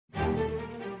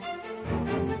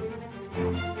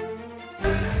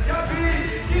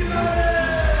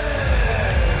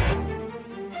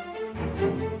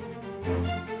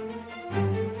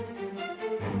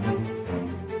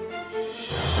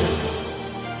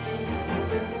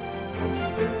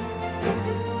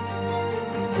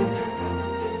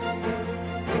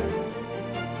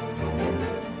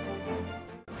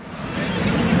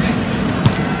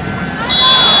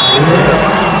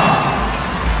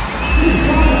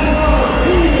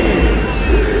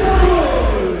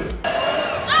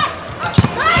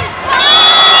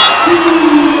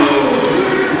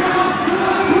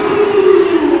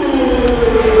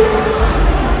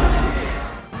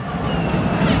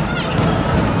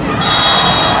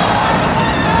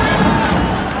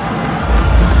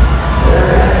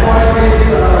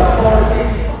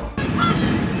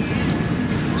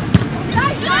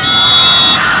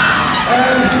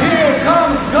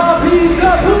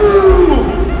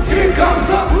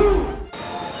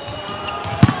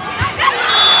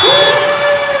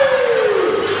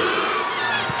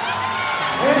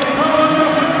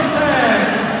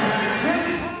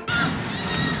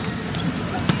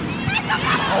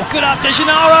Stood up De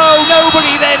Gennaro,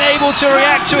 nobody then able to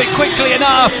react to it quickly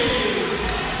enough.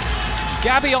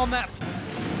 Gabi on that.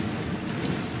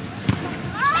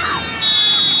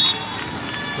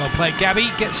 Well played,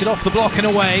 Gabi, gets it off the block and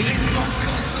away.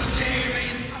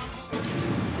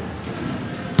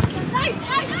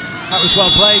 That was well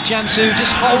played, Cansu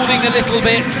just holding a little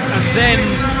bit and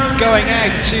then going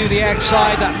out to the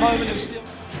outside, that moment of still.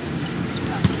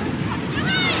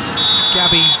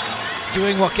 Gabi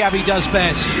doing what Gabi does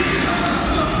best.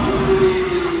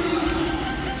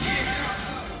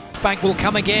 Bank will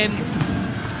come again.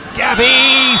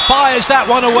 Gabi fires that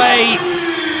one away.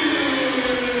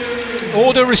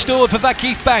 Order restored for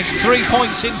Vakifbank, 3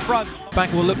 points in front.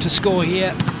 Bank will look to score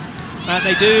here, and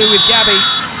they do with Gabi.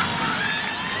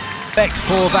 Respect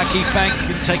for Vakifbank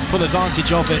can take full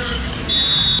advantage of it.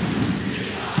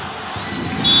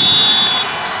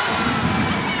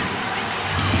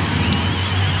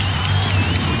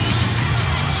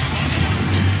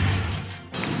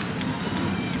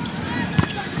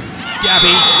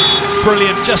 Gabi,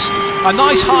 brilliant, just a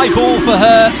nice high ball for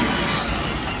her.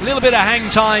 A little bit of hang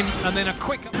time and then a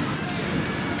quick.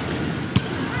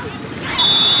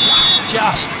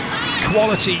 Just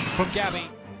quality from Gabi.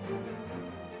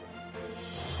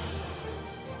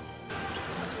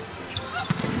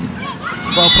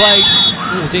 Well played.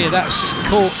 Oh dear, that's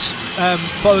caught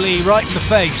Foley right in the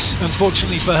face,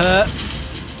 unfortunately for her.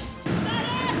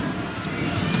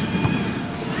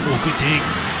 Oh, good dig.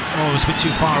 Oh, it was a bit too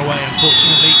far away,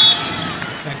 unfortunately.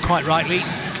 And quite rightly,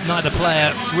 neither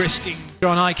player risking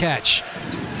on eye catch.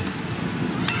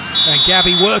 And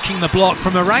Gabi working the block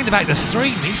from around about the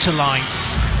 3-metre line.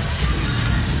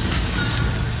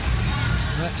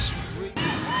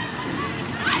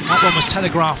 That one was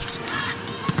telegraphed.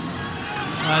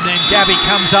 And then Gabi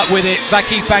comes up with it.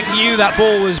 Vakifbank knew that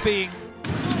ball was being...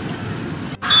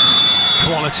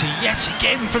 Quality yet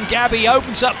again from Gabi,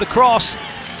 opens up the cross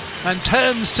and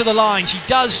turns to the line. She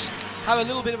does have a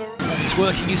little bit of a... It's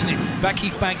working, isn't it?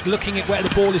 Vakifbank looking at where the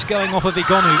ball is going off of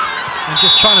Igonu and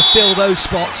just trying to fill those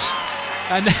spots.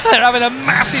 And they're having a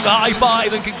massive high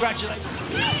five and congratulations.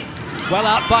 Well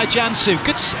up by Cansu.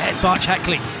 Good set, Barch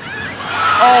Hackley.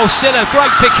 Oh, Silla,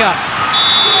 great pickup.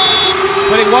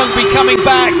 But it won't be coming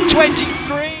back.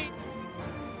 23.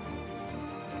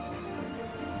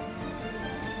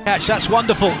 Catch, that's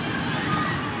wonderful.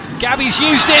 Gabi's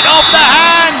used it off the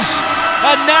hands.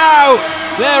 And now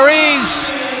there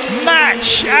is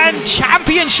match and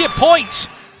championship point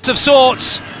of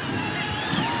sorts.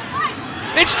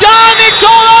 It's done, it's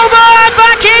all over, and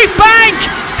Vakifbank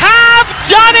have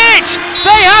done it!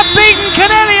 They have beaten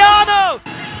Conegliano!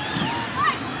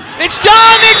 It's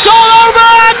done, it's all over,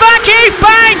 and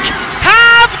Vakifbank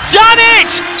have done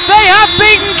it! They have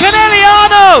beaten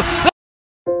Conegliano!